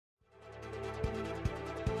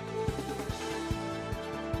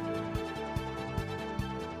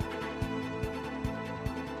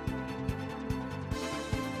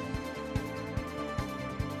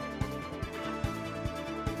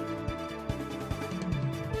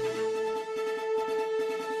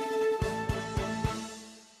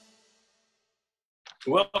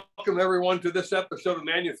Welcome, everyone, to this episode of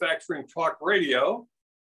Manufacturing Talk Radio.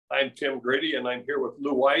 I'm Tim Grady, and I'm here with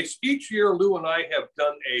Lou Weiss. Each year, Lou and I have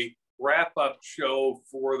done a wrap-up show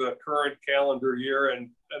for the current calendar year and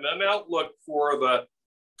an outlook for the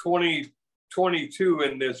 2022,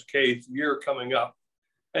 in this case, year coming up.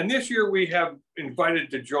 And this year, we have invited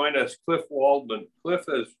to join us Cliff Waldman. Cliff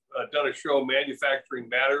has done a show, Manufacturing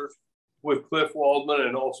Matters, with Cliff Waldman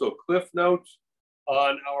and also Cliff Notes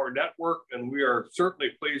on our network, and we are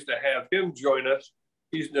certainly pleased to have him join us.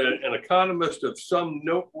 He's an economist of some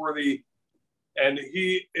noteworthy, and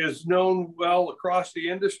he is known well across the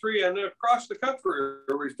industry and across the country,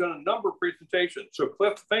 where he's done a number of presentations. So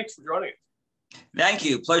Cliff, thanks for joining us. Thank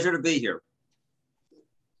you. Pleasure to be here.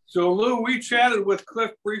 So Lou, we chatted with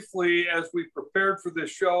Cliff briefly as we prepared for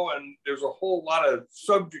this show, and there's a whole lot of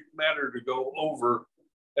subject matter to go over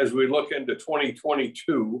as we look into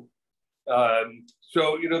 2022.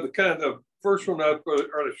 So, the kind of the first one are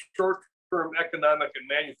the short-term economic and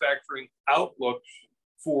manufacturing outlooks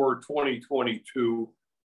for 2022.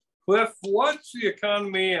 Cliff, what's the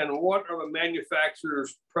economy and what are the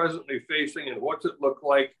manufacturers presently facing, and what's it look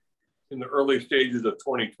like in the early stages of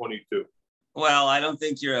 2022? Well, I don't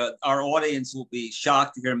think our audience will be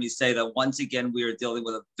shocked to hear me say that once again, we are dealing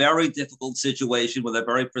with a very difficult situation with a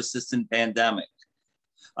very persistent pandemic.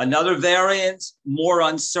 Another variant, more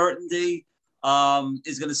uncertainty,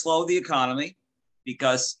 is going to slow the economy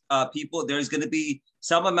because there's going to be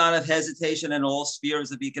some amount of hesitation in all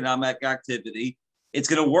spheres of economic activity. It's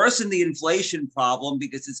going to worsen the inflation problem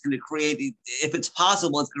because it's going to create, if it's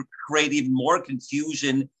possible, it's going to create even more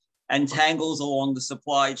confusion and tangles along the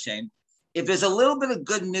supply chain. If there's a little bit of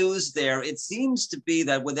good news there, it seems to be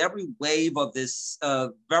that with every wave of this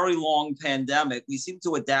very long pandemic, we seem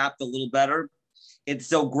to adapt a little better.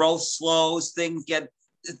 So growth slows, things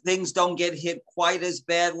don't get hit quite as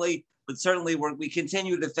badly, but certainly we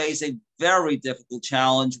continue to face a very difficult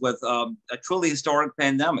challenge with a truly historic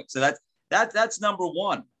pandemic. So that's number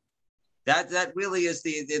one. That really is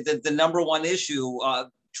the number one issue,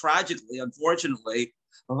 tragically, unfortunately,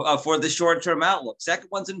 for the short-term outlook. Second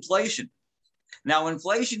one's inflation. Now,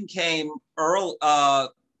 inflation came early,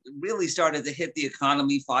 really started to hit the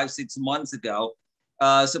economy 5-6 months ago.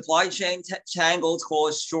 Supply chain tangles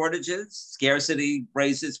cause shortages, scarcity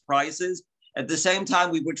raises prices. At the same time,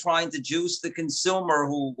 we were trying to juice the consumer,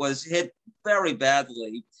 who was hit very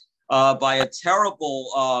badly by a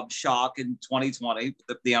terrible shock in 2020,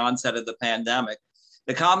 the onset of the pandemic.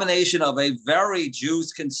 The combination of a very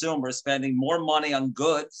juiced consumer spending more money on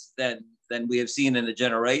goods than we have seen in a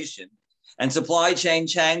generation, and supply chain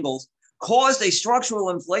tangles caused a structural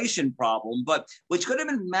inflation problem, but which could have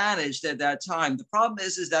been managed at that time. The problem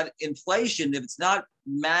is that inflation, if it's not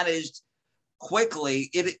managed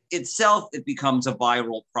quickly, it becomes a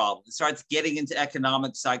viral problem. It starts getting into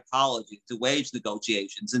economic psychology, into wage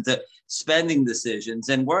negotiations, into spending decisions,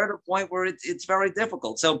 and we're at a point where it's very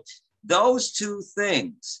difficult. So those two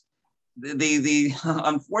things, the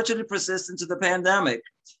unfortunate persistence of the pandemic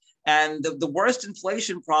and the worst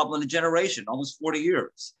inflation problem in a generation, almost 40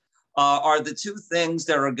 years, are the two things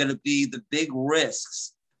that are going to be the big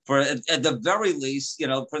risks for, at the very least,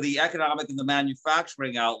 for the economic and the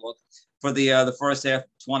manufacturing outlook for the first half of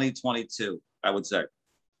 2022, I would say.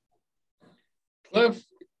 Cliff,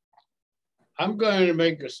 I'm going to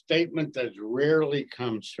make a statement that rarely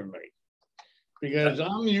comes from me, because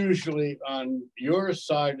I'm usually on your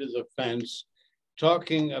side of the fence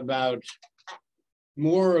talking about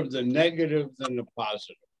more of the negative than the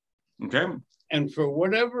positive. Okay. And for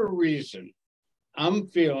whatever reason, I'm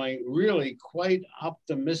feeling really quite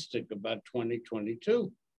optimistic about 2022.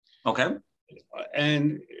 Okay.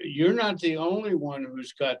 And you're not the only one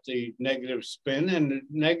who's got the negative spin, and the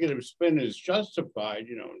negative spin is justified.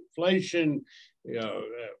 Inflation, the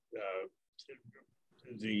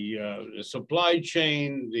supply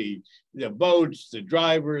chain, the boats, the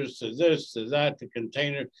drivers, the this, the that, the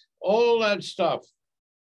container, all that stuff.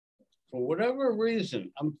 For whatever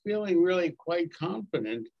reason, I'm feeling really quite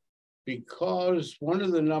confident, because one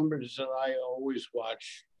of the numbers that I always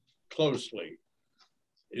watch closely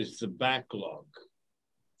is the backlog.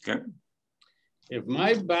 Okay. If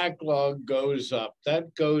my backlog goes up,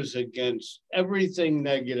 that goes against everything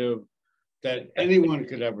negative that anyone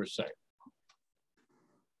could ever say.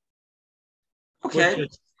 Okay.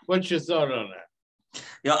 What's your thought on that?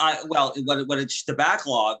 When it's the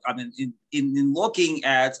backlog, I mean, in looking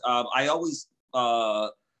at, I always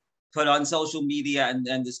put on social media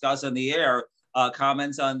and discuss on the air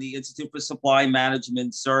comments on the Institute for Supply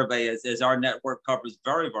Management survey, as our network covers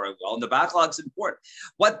very, very well. And the backlog's important.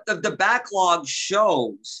 What the backlog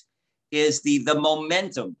shows is the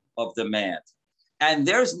momentum of demand. And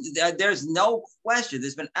there's no question,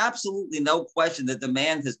 there's been absolutely no question that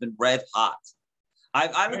demand has been red hot.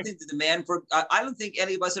 I don't think the demand for, I don't think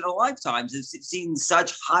any of us in our lifetimes has seen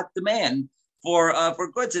such hot demand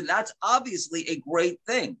for goods. And that's obviously a great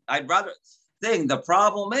thing. I'd rather think the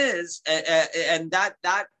problem is, and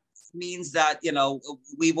that means that, you know,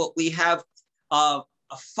 we have a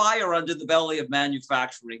fire under the belly of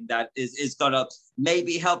manufacturing that is going to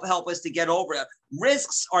maybe help us to get over it.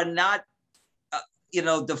 Risks are not, you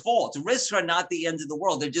know, defaults. Risks are not the end of the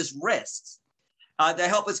world. They're just risks. They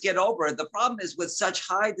help us get over it. The problem is with such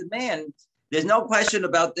high demand, there's no question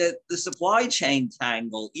about the supply chain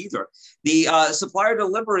tangle either. The supplier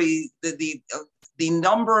delivery, the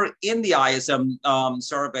number in the ISM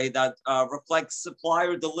survey that reflects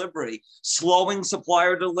supplier delivery, slowing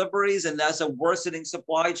supplier deliveries, and that's a worsening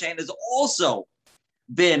supply chain, has also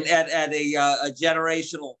been at a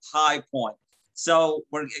generational high point. So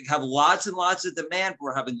we have lots and lots of demand.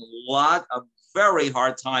 We're having a very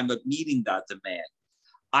hard time of meeting that demand.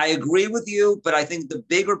 I agree with you, but I think the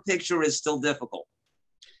bigger picture is still difficult.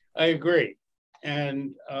 I agree.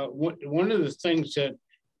 And one of the things that,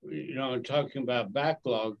 you know, talking about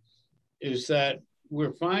backlog, is that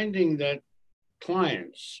we're finding that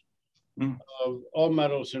clients of All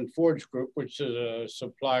Metals and Forge Group, which is a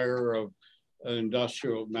supplier of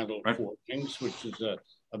industrial metal forgings, which is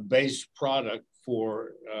a base product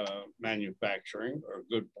for manufacturing, or a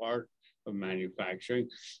good part of manufacturing,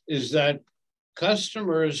 is that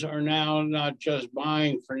customers are now not just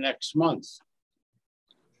buying for next month.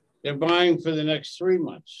 They're buying for the next 3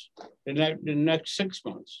 months, the next 6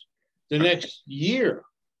 months, the next year.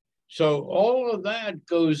 So all of that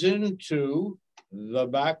goes into the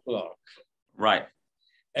backlog. Right.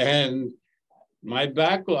 And my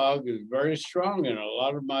backlog is very strong, and a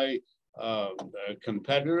lot of my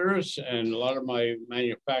competitors and a lot of my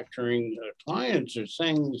manufacturing clients are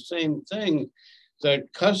saying the same thing,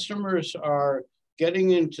 that customers are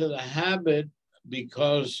getting into the habit,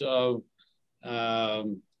 because of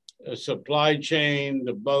a supply chain,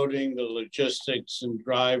 the boating, the logistics, and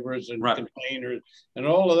drivers and containers and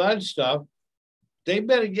all of that stuff. They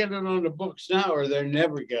better get it on the books now, or they're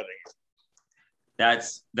never getting it.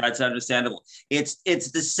 That's understandable. It's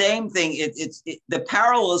the same thing. The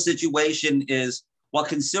parallel situation is what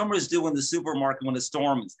consumers do in the supermarket when a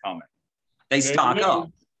storm is coming. They stock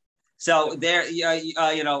up. So they're,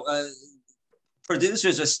 you know,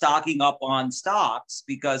 producers are stocking up on stocks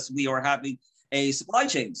because we are having a supply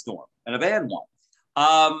chain storm, and a bad one.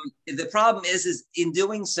 The problem is in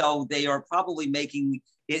doing so, they are probably making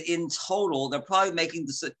it in total. They're probably making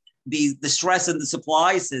the stress in the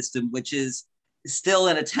supply system, which is still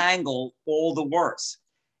in a tangle, all the worse.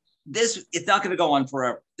 It's not going to go on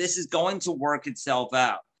forever. This is going to work itself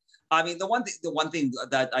out. I mean, the one thing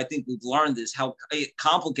that I think we've learned is how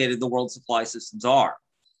complicated the world supply systems are.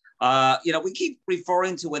 You know, we keep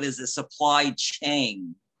referring to it as a supply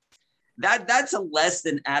chain. That's a less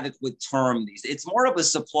than adequate term. It's more of a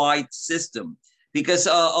supply system, because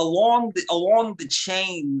along the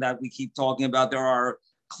chain that we keep talking about, there are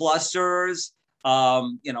clusters,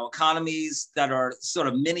 you know, economies that are sort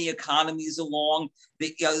of mini economies along.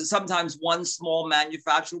 Sometimes one small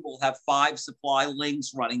manufacturer will have 5 supply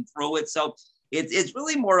links running through it. So it's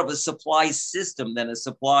really more of a supply system than a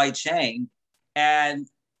supply chain. And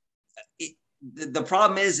the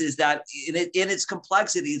problem is that in its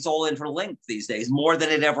complexity, it's all interlinked these days, more than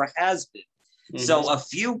it ever has been. Mm-hmm. So a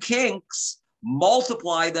few kinks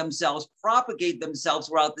multiply themselves, propagate themselves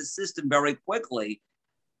throughout the system very quickly.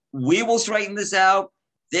 We will straighten this out.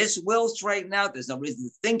 This will straighten out. There's no reason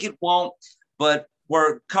to think it won't. But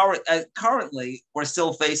currently, we're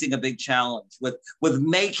still facing a big challenge with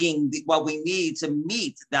making what we need to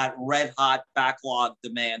meet that red hot backlog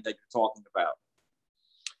demand that you're talking about.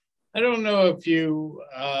 I don't know if you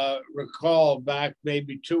recall back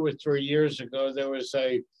maybe 2 or 3 years ago, there was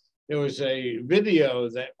a video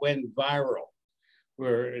that went viral,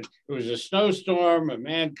 where it was a snowstorm. A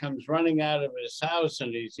man comes running out of his house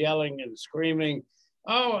and he's yelling and screaming,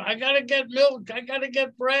 "Oh, I gotta get milk, I gotta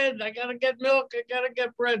get bread, I gotta get milk, I gotta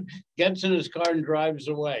get bread." Gets in his car and drives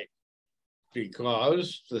away,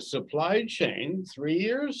 because the supply chain 3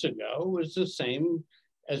 years ago was the same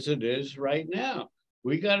as it is right now.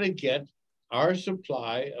 We gotta get our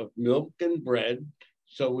supply of milk and bread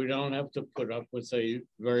so we don't have to put up with a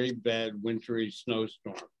very bad wintry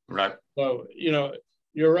snowstorm. Right. So, you know,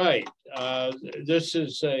 you're right. This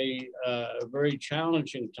is a very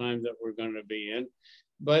challenging time that we're going to be in.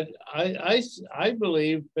 But I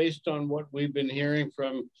believe, based on what we've been hearing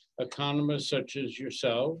from economists such as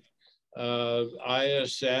yourself,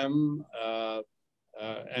 ISM,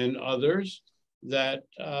 and others, that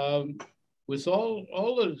with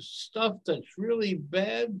all the stuff that's really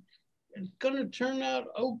bad, it's going to turn out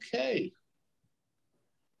okay.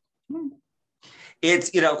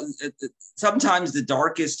 It's, sometimes the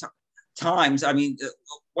darkest times. I mean,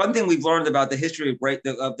 one thing we've learned about the history of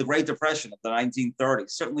the Great Depression of the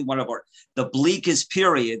 1930s, certainly one of the bleakest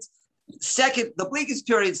periods, second only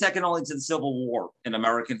to the Civil War in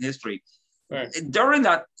American history. Right. During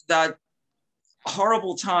that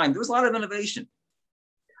horrible time, there was a lot of innovation.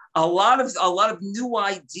 A lot of new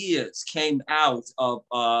ideas came out of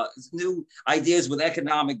new ideas with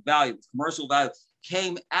economic value, with commercial value,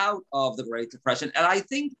 came out of the Great Depression. And I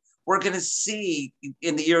think we're going to see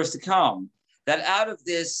in the years to come that out of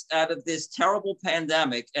this terrible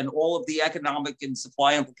pandemic and all of the economic and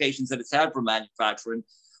supply implications that it's had for manufacturing,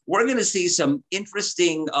 we're going to see some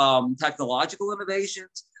interesting technological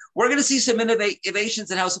innovations. We're going to see some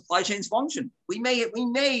innovations in how supply chains function. We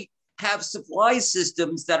may have supply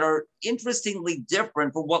systems that are interestingly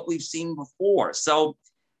different from what we've seen before. So,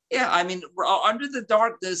 yeah, I mean, under the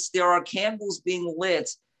darkness, there are candles being lit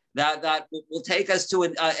that will take us to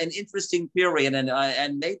an interesting period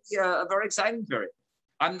and maybe a very exciting period.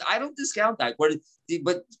 I don't discount that.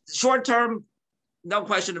 But short term, no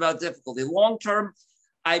question about difficulty. Long term,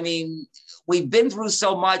 I mean, we've been through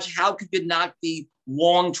so much. How could you not be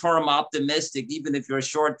long term optimistic, even if you're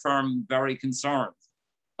short term very concerned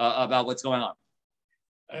about what's going on?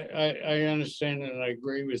 I understand and I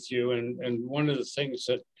agree with you. And one of the things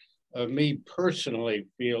that me personally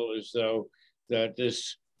feel as though that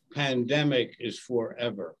this pandemic is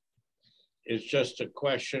forever. It's just a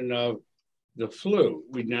question of the flu.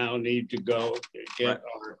 We now need to go get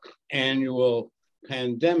our annual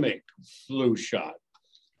pandemic flu shot.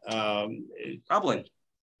 Probably.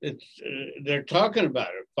 They're talking about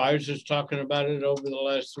it. Pfizer's talking about it over the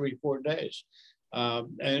last 3-4 days.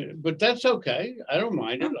 But that's okay. I don't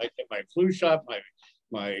mind it. I get my flu shot, my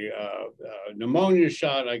pneumonia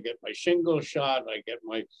shot, I get my shingles shot, I get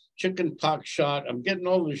my chicken pox shot. I'm getting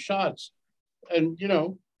all the shots, and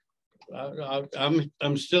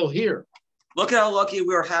I'm still here. Look at how lucky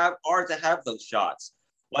we are to have those shots.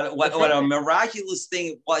 What a miraculous thing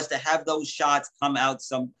it was to have those shots come out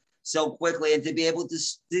so quickly, and to be able to,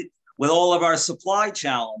 with all of our supply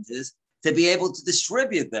challenges, to be able to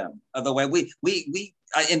distribute them. The way we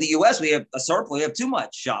in the U.S. we have a surplus. We have too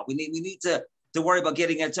much shot. We need to worry about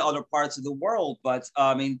getting it to other parts of the world. But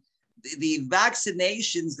I mean, the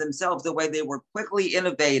vaccinations themselves, the way they were quickly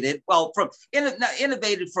innovated,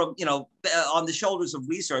 innovated from, on the shoulders of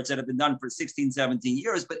research that have been done for 16, 17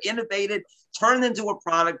 years, but innovated, turned into a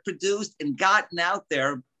product, produced and gotten out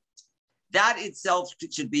there. That itself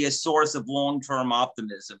should be a source of long-term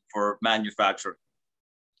optimism for manufacturing.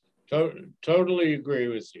 Totally agree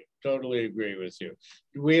with you. Totally agree with you.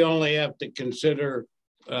 We only have to consider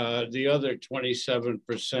the other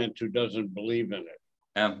 27% who doesn't believe in it.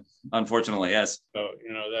 Unfortunately, yes. So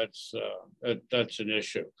that's an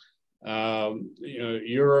issue.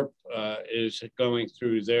 Europe is going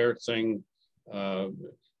through their thing.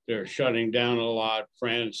 They're shutting down a lot.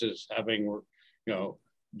 France is having,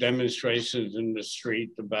 demonstrations in the street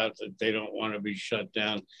about that they don't want to be shut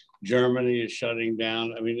down. Germany is shutting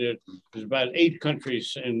down. I mean, there's about 8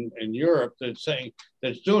 countries in Europe that's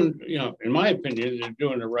doing, in my opinion, they're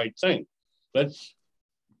doing the right thing. Let's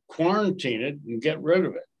quarantine it and get rid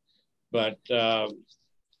of it. But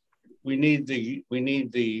we need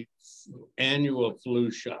the annual flu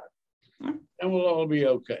shot, and we'll all be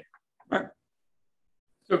okay.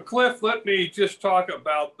 So Cliff, let me just talk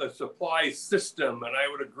about the supply system, and I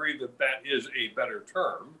would agree that is a better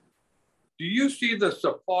term. Do you see the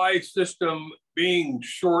supply system being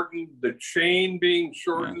shortened, the chain being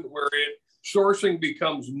shortened, where sourcing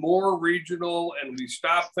becomes more regional and we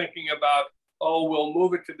stop thinking about, we'll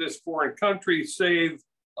move it to this foreign country, save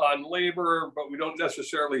on labor, but we don't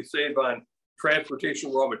necessarily save on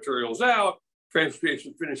transportation raw materials out,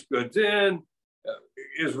 transportation finished goods in?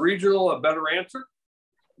 Is regional a better answer?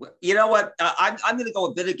 You know what? I'm going to go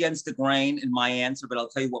a bit against the grain in my answer, but I'll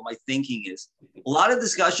tell you what my thinking is. A lot of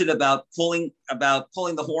discussion about pulling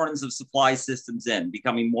the horns of supply systems in,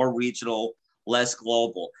 becoming more regional, less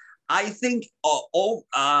global. I think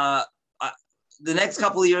the next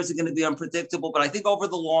couple of years are going to be unpredictable, but I think over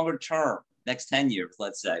the longer term, next 10 years,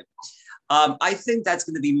 let's say, I think that's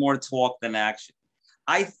going to be more talk than action.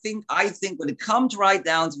 I think when it comes right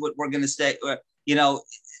down to it, we're going to stay,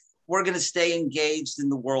 we're going to stay engaged in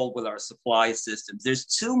the world with our supply systems. There's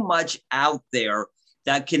too much out there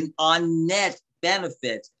that can on net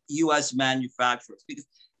benefit U.S. manufacturers, because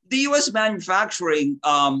the U.S. manufacturing,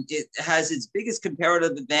 it has its biggest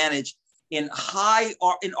comparative advantage in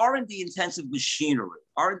in R&D intensive machinery,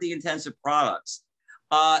 R&D intensive products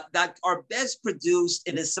that are best produced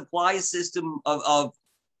in a supply system of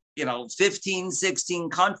 15, 16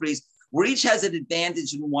 countries, where each has an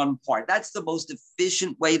advantage in one part. That's the most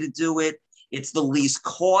efficient way to do it. It's the least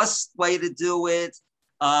cost way to do it.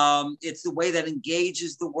 It's the way that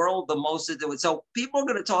engages the world the most to do it. So people are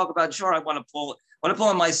going to talk about, sure, I want to pull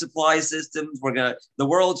in my supply systems. The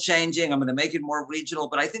world's changing. I'm going to make it more regional.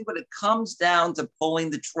 But I think when it comes down to pulling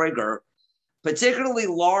the trigger, particularly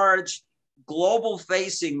large global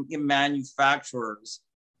facing manufacturers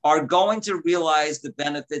are going to realize the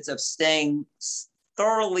benefits of staying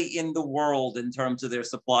thoroughly in the world in terms of their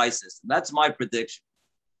supply system. That's my prediction.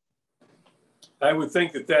 I would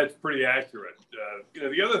think that that's pretty accurate.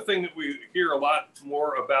 The other thing that we hear a lot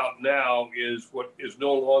more about now is what is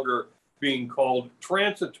no longer being called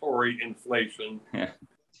transitory inflation,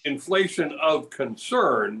 inflation of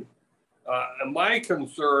concern. And my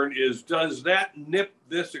concern is, does that nip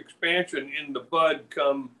this expansion in the bud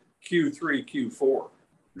come Q3, Q4?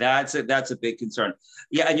 That's a big concern.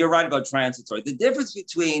 Yeah, and you're right about transitory. The difference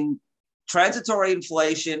between transitory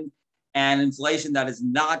inflation and inflation that is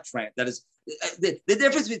not the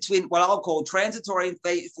difference between what I'll call transitory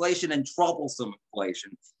inflation and troublesome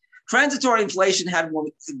inflation. Transitory inflation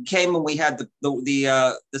came when we had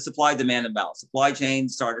the supply demand imbalance. Supply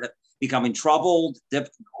chains started becoming troubled,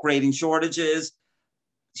 creating shortages,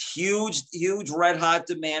 huge red hot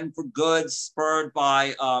demand for goods spurred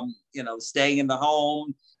by staying in the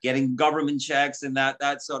home, getting government checks and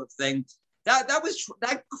that sort of thing.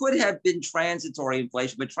 That could have been transitory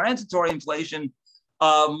inflation, but transitory inflation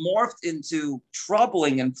morphed into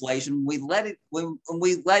troubling inflation. When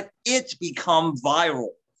we let it become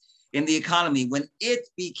viral in the economy, when it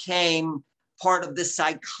became part of the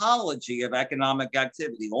psychology of economic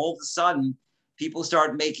activity. All of a sudden, people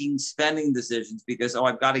start making spending decisions because,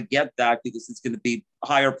 I've got to get that because it's going to be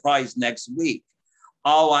higher price next week.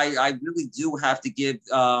 I really do have to give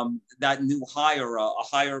that new hire a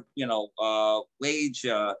higher, wage,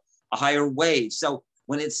 a higher wage. So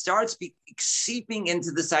when it starts seeping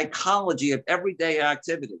into the psychology of everyday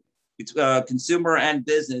activity, consumer and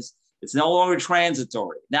business, it's no longer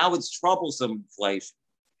transitory. Now it's troublesome inflation.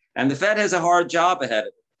 And the Fed has a hard job ahead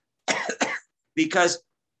of it because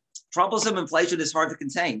troublesome inflation is hard to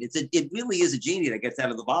contain. It really is a genie that gets out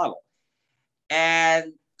of the bottle.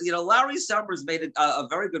 And, Larry Summers made a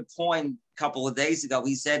very good point a couple of days ago.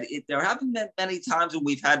 He said, there haven't been many times when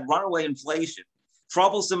we've had runaway inflation,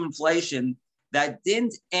 troublesome inflation that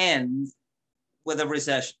didn't end with a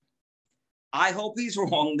recession. I hope he's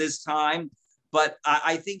wrong this time, but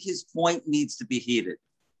I think his point needs to be heeded.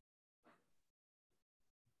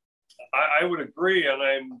 I would agree, and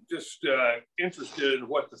I'm just interested in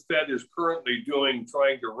what the Fed is currently doing,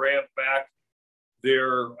 trying to ramp back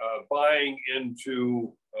their buying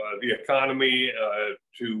into the economy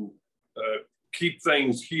to keep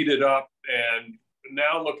things heated up, and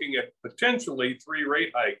now looking at potentially 3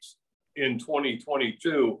 rate hikes in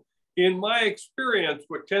 2022. In my experience,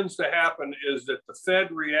 what tends to happen is that the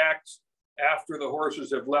Fed reacts after the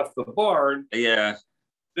horses have left the barn. Yeah.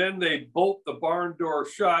 Then they bolt the barn door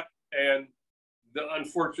shut, and the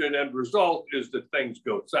unfortunate end result is that things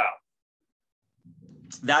go south.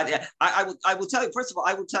 That I will tell you. First of all,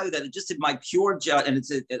 I will tell you that just in my pure and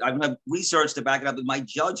I have research to back it up. But my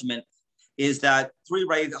judgment is that 3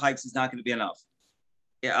 rate hikes is not going to be enough.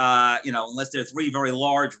 Unless there are 3 very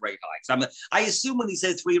large rate hikes. I assume when he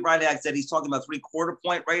says 3 rate hikes that he's talking about 3/4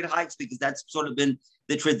 point rate hikes, because that's sort of been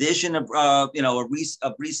the tradition of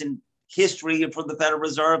recent history from the Federal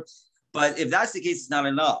Reserve. But if that's the case, it's not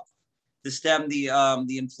enough to stem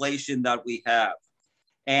the inflation that we have.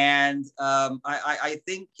 And I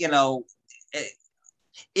think,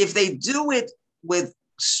 if they do it with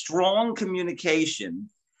strong communication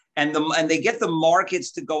and they get the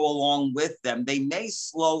markets to go along with them, they may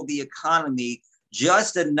slow the economy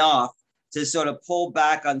just enough to sort of pull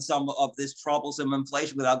back on some of this troublesome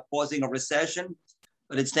inflation without causing a recession,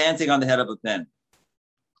 but it's dancing on the head of a pin.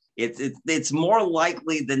 It's more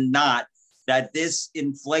likely than not that this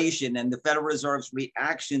inflation and the Federal Reserve's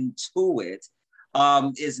reaction to it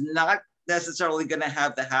is not necessarily going to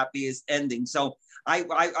have the happiest ending. So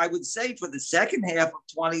I would say for the second half of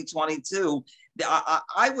 2022,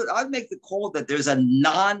 I'd make the call that there's a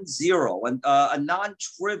non-zero and a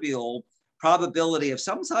non-trivial probability of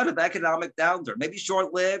some sort of economic downturn. Maybe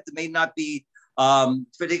short-lived, it may not be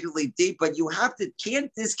particularly deep, but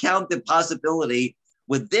can't discount the possibility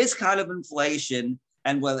with this kind of inflation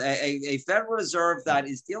and with a Federal Reserve that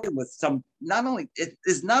is dealing with not only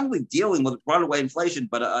dealing with runaway inflation,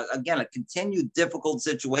 but again, a continued difficult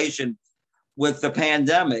situation with the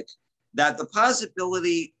pandemic, that the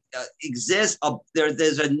possibility exists of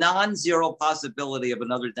there's a non-zero possibility of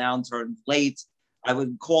another downturn late. I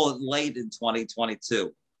would call it late in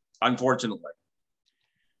 2022, unfortunately.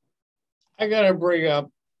 I got to bring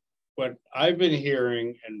up what I've been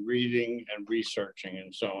hearing and reading and researching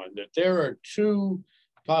and so on, that there are two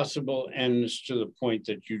possible ends to the point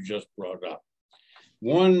that you just brought up.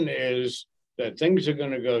 One is that things are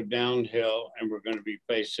going to go downhill and we're going to be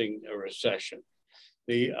facing a recession.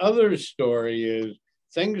 The other story is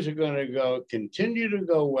things are going to continue to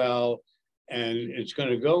go well, and it's going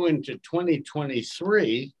to go into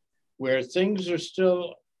 2023 where things are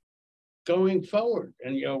still going forward.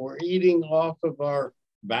 And, we're eating off of our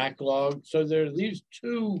backlog. So there are these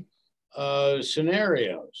two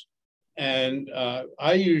scenarios. And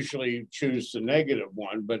I usually choose the negative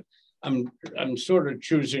one, but I'm sort of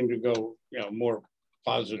choosing to go, more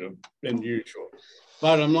positive than usual.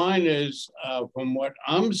 Bottom line is, from what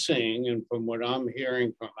I'm seeing and from what I'm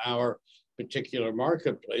hearing from our particular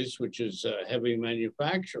marketplace, which is heavy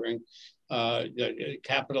manufacturing,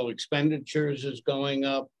 capital expenditures is going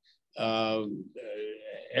up,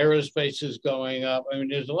 aerospace is going up. I mean,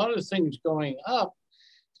 there's a lot of things going up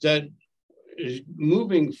that is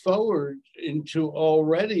moving forward into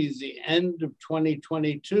already the end of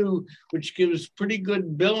 2022, which gives pretty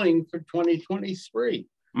good billing for 2023.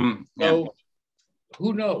 So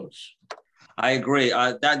who knows? I agree.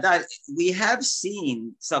 That we have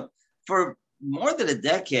seen some for more than a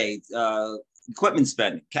decade. Equipment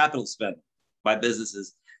spending, capital spending by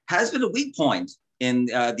businesses has been a weak point in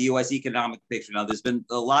the U.S. economic picture. Now, there's been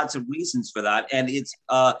lots of reasons for that, and it's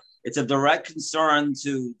a direct concern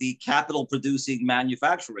to the capital-producing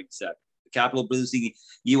manufacturing sector, the capital-producing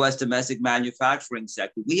U.S. domestic manufacturing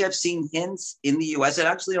sector. We have seen hints in the U.S. and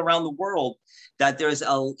actually around the world that there's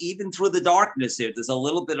even through the darkness here, there's a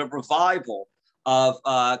little bit of revival of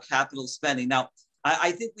capital spending. Now,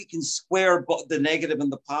 I think we can square both the negative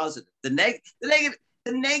and the positive. The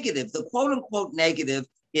negative, the quote-unquote negative,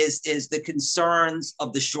 is the concerns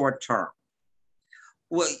of the short term.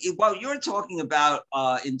 Well, what you're talking about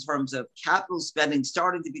in terms of capital spending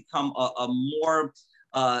starting to become a more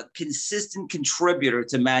consistent contributor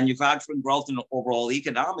to manufacturing growth and overall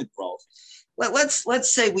economic growth. Let's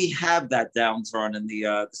say we have that downturn in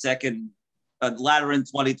the second latter in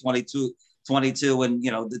 2022, and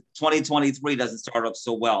the 2023 doesn't start up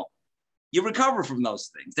so well. You recover from those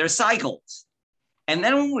things. They're cycles, and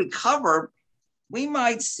then when we recover, we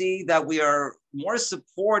might see that we are more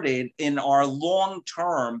supported in our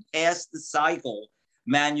long-term, past the cycle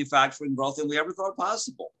manufacturing growth than we ever thought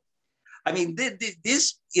possible. I mean,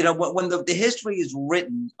 this, when the history is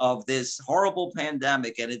written of this horrible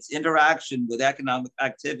pandemic and its interaction with economic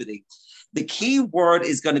activity, the key word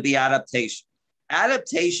is going to be adaptation.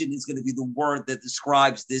 Adaptation is going to be the word that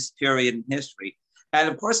describes this period in history. And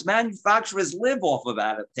of course, manufacturers live off of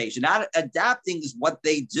adaptation. Adapting is what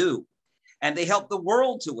they do. And they help the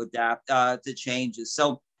world to adapt to changes.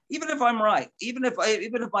 So even if I'm right, even if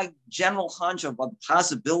my general hunch of a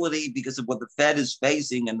possibility because of what the Fed is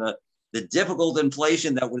facing and the difficult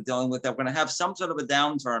inflation that we're dealing with, that we're going to have some sort of a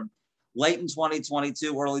downturn late in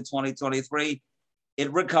 2022, early 2023,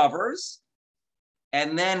 it recovers.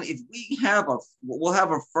 And then if we'll have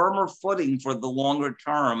a firmer footing for the longer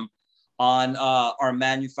term on our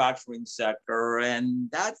manufacturing sector,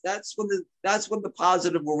 and that's when the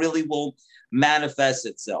positive will manifest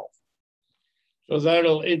itself. So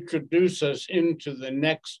that'll introduce us into the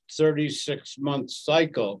next 36-month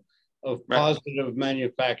cycle of positive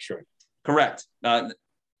manufacturing. Correct.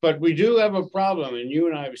 But we do have a problem, and you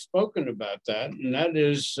and I have spoken about that, and that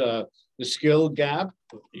is the skill gap.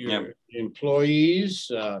 Your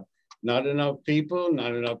employees, not enough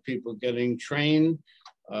people getting trained.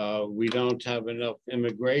 We don't have enough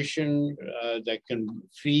immigration that can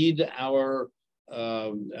feed our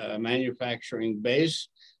manufacturing base.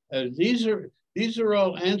 These are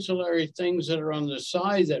all ancillary things that are on the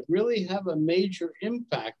side that really have a major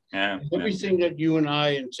impact on everything that you and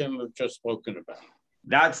I and Tim have just spoken about.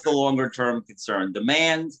 That's the longer term concern.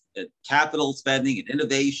 Demand, capital spending, and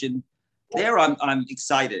innovation. There, I'm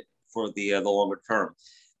excited for the longer term.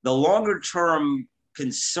 The longer term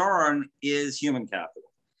concern is human capital.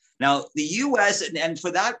 Now, the U.S. and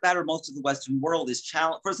for that matter, most of the Western world is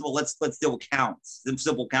challenged. First of all, let's deal with counts, some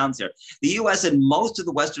simple counts here. The U.S. and most of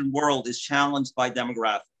the Western world is challenged by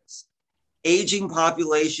demographics, aging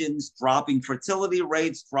populations, dropping fertility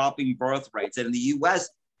rates, dropping birth rates, and in the U.S.,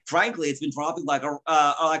 frankly, it's been dropping like a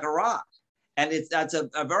rock, and that's a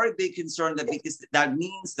very big concern. Because that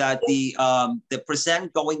means that the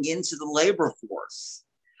percent going into the labor force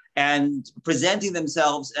and presenting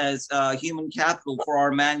themselves as human capital for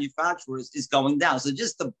our manufacturers is going down. So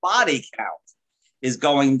just the body count is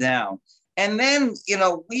going down. And then, you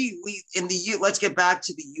know, we in the let's get back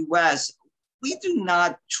to the US. We do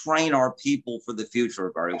not train our people for the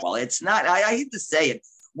future very well. It's not, I hate to say it,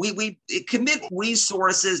 we commit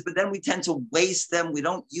resources, but then we tend to waste them. We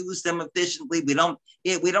don't use them efficiently. We don't,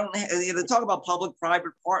 you know, talk about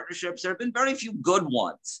public-private partnerships. There have been very few good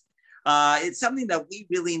ones. It's something that we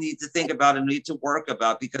really need to think about and need to work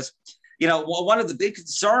about, because, you know, one of the big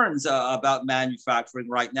concerns about manufacturing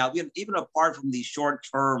right now, even apart from these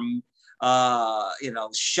short-term, you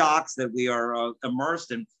know, shocks that we are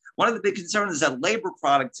immersed in, one of the big concerns is that labor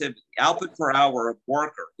productivity, output per hour of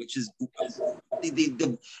worker, which is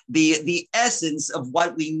the essence of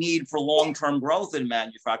what we need for long-term growth in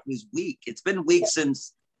manufacturing, is weak. It's been weak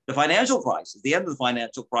since the financial crisis, the end of the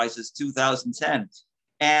financial crisis, 2010.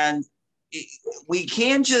 And we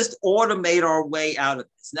can't just automate our way out of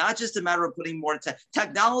it. It's not just a matter of putting more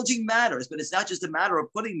technology matters, but it's not just a matter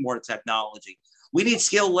of putting more technology. We need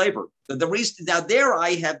skilled labor. Now there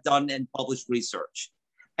I have done and published research.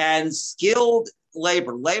 And skilled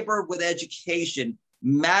labor with education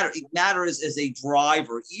matters as a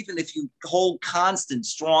driver, even if you hold constant,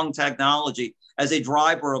 strong technology as a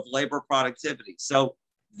driver of labor productivity. So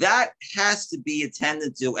that has to be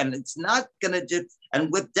attended to. And it's not going to just,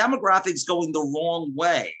 and with demographics going the wrong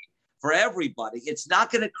way for everybody, it's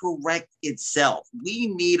not going to correct itself. We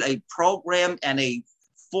need a program and a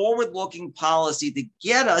forward-looking policy to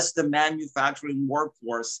get us the manufacturing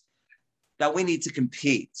workforce that we need to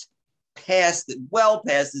compete well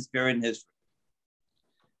past this period in history.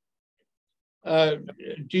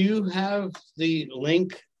 Do you have the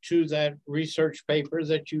link to that research paper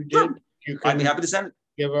that you did? Sure. I'd be happy to send it.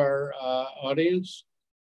 Give our audience.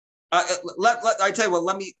 I tell you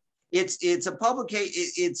what. It's a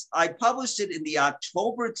publication. I published it in the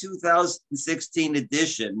October 2016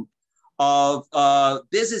 edition of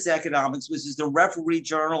Business Economics, which is the referee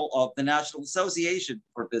journal of the National Association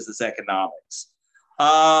for Business Economics.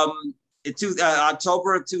 October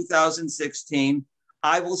of 2016.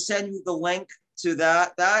 I will send you the link to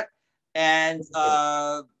that and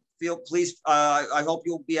please, I hope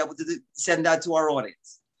you'll be able to send that to our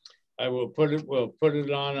audience. I will put it. We'll put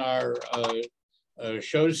it on our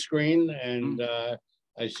show screen, and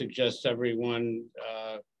I suggest everyone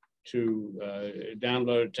to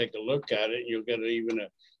download it, take a look at it. You'll get even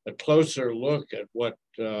a closer look at what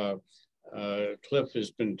Cliff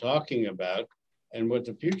has been talking about and what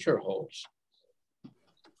the future holds.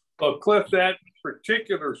 Well, Cliff, that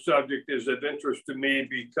particular subject is of interest to me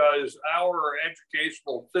because our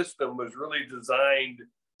educational system was really designed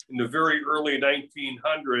in the very early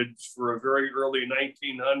 1900s for a very early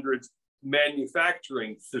 1900s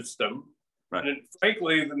manufacturing system. Right. And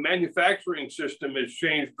frankly, the manufacturing system has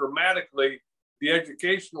changed dramatically. The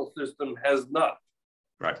educational system has not.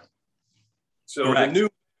 Right. So correct. The new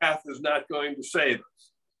path is not going to save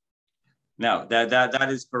us. No,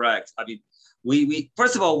 that is correct. I mean, we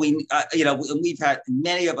first of all, you know, we've had,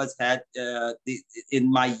 many of us had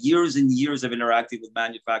in my years and years of interacting with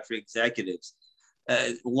manufacturing executives,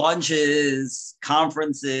 lunches,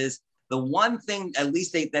 conferences. The one thing, at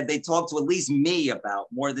least that they talk to at least me about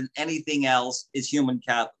more than anything else, is human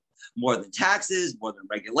capital. More than taxes, more than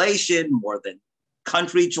regulation, more than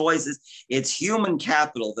country choices. It's human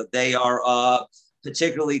capital that they are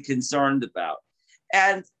particularly concerned about.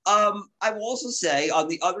 And I will also say on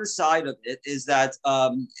the other side of it is that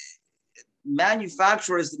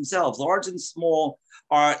manufacturers themselves, large and small,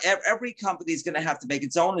 every company is going to have to make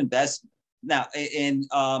its own investment now in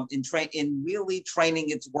really training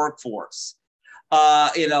its workforce.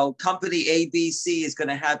 You know, company ABC is going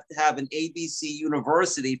to have an ABC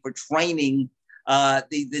University for training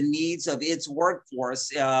the needs of its workforce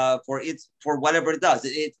for whatever it does,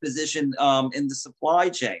 its position in the supply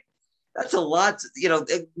chain. That's a lot. You know,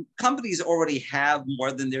 companies already have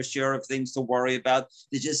more than their share of things to worry about.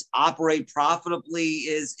 To just operate profitably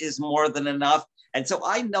is more than enough. And so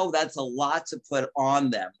I know that's a lot to put on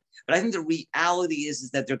them. But I think the reality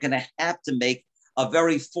is that they're going to have to make a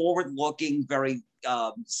very forward-looking, very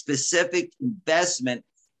specific investment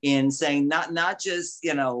in saying not just,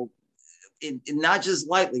 you know, not just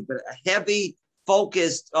lightly, but a heavy,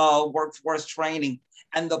 focused workforce training.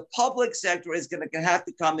 And the public sector is going to have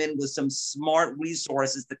to come in with some smart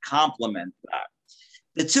resources to complement that.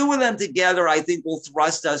 The two of them together, I think, will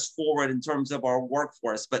thrust us forward in terms of our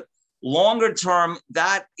workforce. But longer term,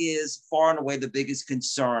 that is far and away the biggest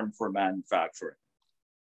concern for manufacturing.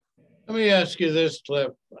 Let me ask you this,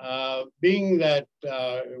 Cliff. Being that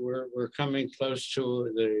we're coming close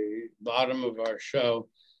to the bottom of our show,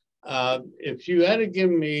 If you had to give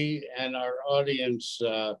me and our audience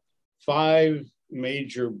 5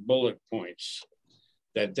 major bullet points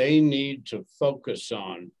that they need to focus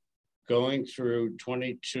on going through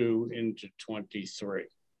 22 into 23,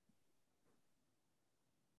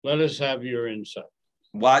 let us have your insight.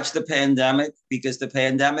 Watch the pandemic, because the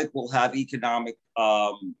pandemic will have economic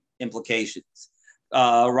implications.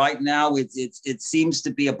 Right now, it seems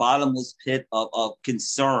to be a bottomless pit of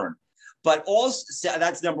concern. But also,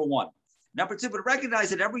 that's number one. Number two, but recognize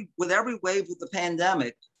that with every wave of the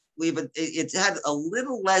pandemic, it's had a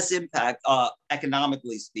little less impact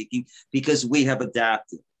economically speaking, because we have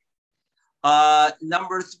adapted.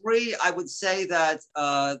 Number three, I would say that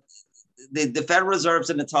the Federal Reserve's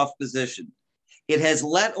in a tough position. It has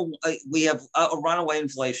we have a runaway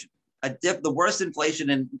inflation, the worst inflation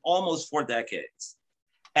in almost 4 decades.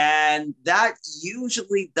 And that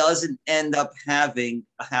usually doesn't end up having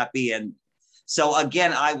a happy ending. So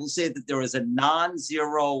again, I will say that there is a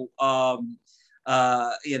non-zero,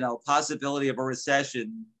 possibility of a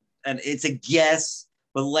recession, and it's a guess,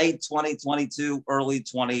 but late 2022, early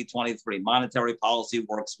 2023. Monetary policy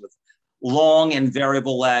works with long and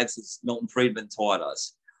variable lags, as Milton Friedman taught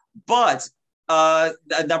us. But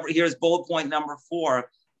here's bullet point number 4.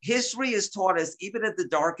 History has taught us, even at the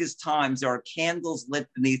darkest times, there are candles lit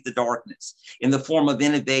beneath the darkness in the form of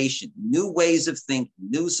innovation, new ways of thinking,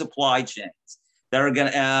 new supply chains that are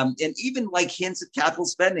going to, and even like hints of capital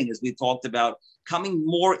spending, as we talked about, coming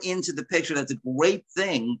more into the picture. That's a great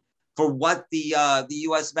thing for what the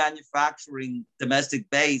U.S. manufacturing domestic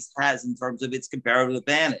base has in terms of its comparative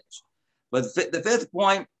advantage. But the fifth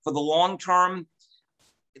point, for the long term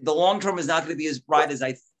is not going to be as bright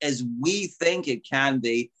as we think it can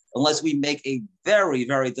be, unless we make a very,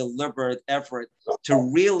 very deliberate effort to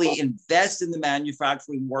really invest in the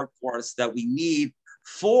manufacturing workforce that we need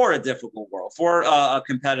for a difficult world, for a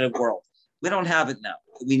competitive world. We don't have it now.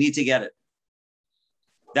 We need to get it.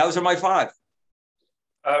 Those are my 5.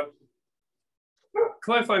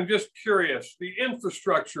 Cliff, I'm just curious. The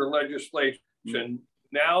infrastructure legislation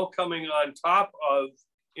now coming on top of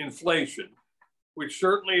inflation, which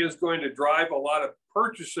certainly is going to drive a lot of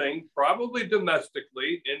purchasing, probably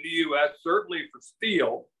domestically in the US, certainly for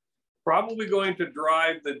steel, probably going to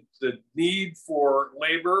drive the need for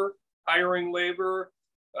labor, hiring labor,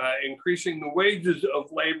 increasing the wages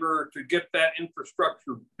of labor to get that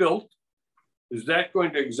infrastructure built. Is that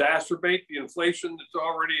going to exacerbate the inflation that's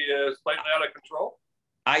already slightly out of control?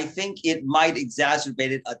 I think it might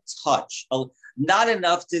exacerbate it a touch, not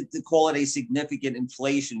enough to call it a significant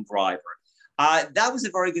inflation driver. That was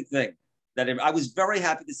a very good thing. That I was very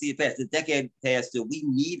happy to see it pass. The decade passed, we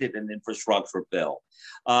needed an infrastructure bill.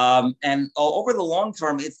 And over the long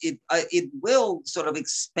term, it will sort of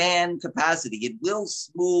expand capacity. It will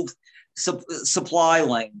smooth supply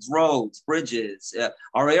lanes, roads, bridges,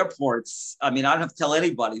 our airports. I mean, I don't have to tell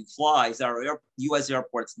anybody who flies, our US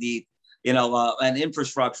airports need, an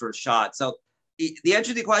infrastructure shot. So the answer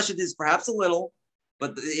to the question is perhaps a little,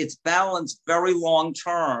 but it's balanced very long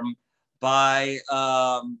term by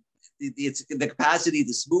it's the capacity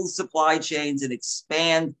to smooth supply chains and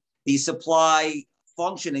expand the supply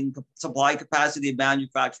capacity of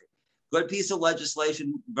manufacturing. Good piece of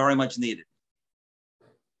legislation, very much needed.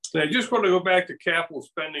 I just want to go back to capital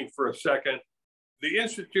spending for a second. The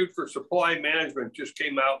Institute for Supply Management just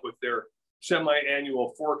came out with their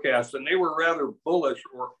semi-annual forecast, and they were rather bullish,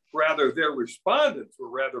 or rather their respondents were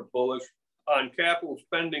rather bullish on capital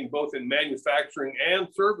spending, both in manufacturing and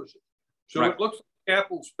services. So It looks like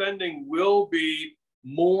capital spending will be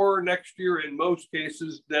more next year in most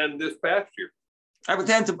cases than this past year. I would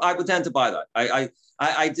tend to buy that.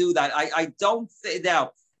 I do that. I don't think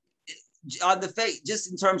now on the face,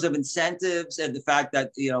 just in terms of incentives and the fact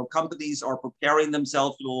that companies are preparing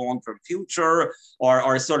themselves for the long-term future, or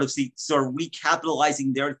are sort of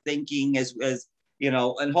recapitalizing their thinking as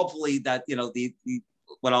and hopefully that the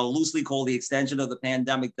what I'll loosely call the extension of the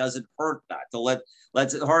pandemic doesn't hurt that. So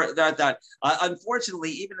let's hurt that.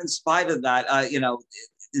 Unfortunately, even in spite of that,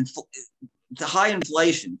 the high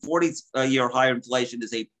inflation, 40-year high inflation,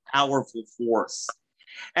 is a powerful force.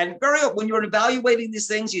 And when you're evaluating these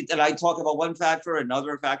things, and I talk about one factor,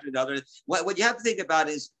 another factor, another, what you have to think about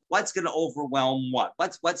is what's going to overwhelm what?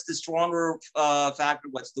 What's the stronger factor?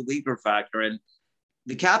 What's the weaker factor? And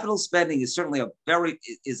the capital spending is certainly a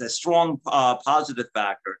strong positive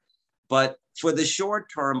factor. But for the short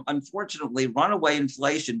term, unfortunately, runaway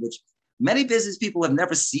inflation, which many business people have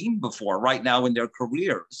never seen before right now in their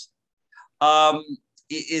careers,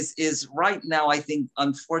 is right now, I think,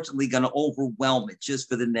 unfortunately, going to overwhelm it just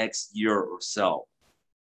for the next year or so.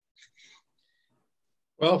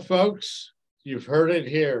 Well, folks, you've heard it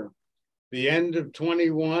here. the end of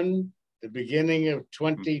 21, the beginning of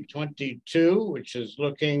 2022, which is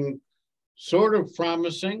looking sort of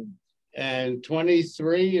promising. And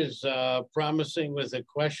 23 is promising with a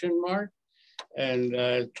question mark.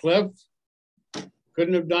 And Cliff,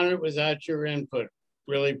 couldn't have done it without your input.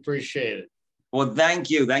 Really appreciate it. Well, thank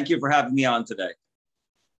you. Thank you for having me on today.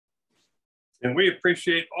 And we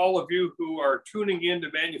appreciate all of you who are tuning in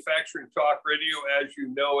to Manufacturing Talk Radio. As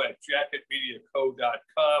you know, at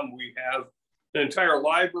jacketmediaco.com, we have an entire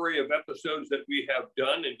library of episodes that we have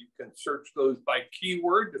done, and you can search those by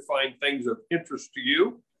keyword to find things of interest to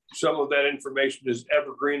you. Some of that information is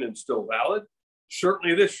evergreen and still valid.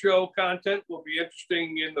 Certainly this show content will be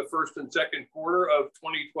interesting in the first and second quarter of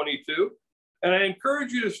 2022. And I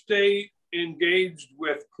encourage you to stay engaged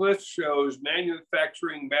with Cliff's shows,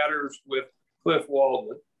 Manufacturing Matters with Cliff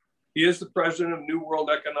Waldman. He is the president of New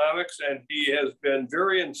World Economics, and he has been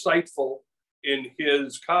very insightful in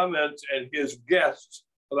his comments and his guests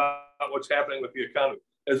about what's happening with the economy.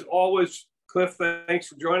 As always, Cliff, thanks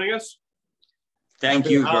for joining us. Thank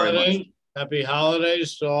you very much. Happy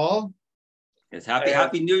holidays to all. Yes,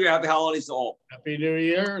 happy New Year, happy holidays to all. Happy New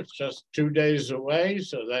Year. It's just 2 days away,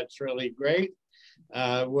 so that's really great.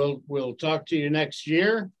 We'll talk to you next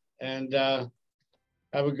year, and have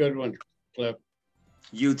a good one, Cliff.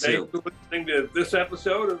 You too. Thanks for listening to this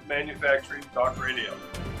episode of Manufacturing Talk Radio.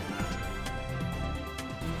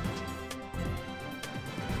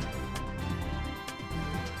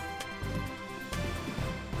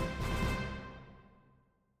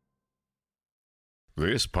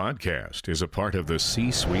 This podcast is a part of the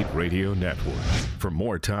C-Suite Radio Network. For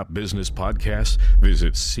more top business podcasts,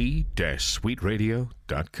 visit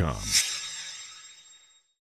c-suiteradio.com.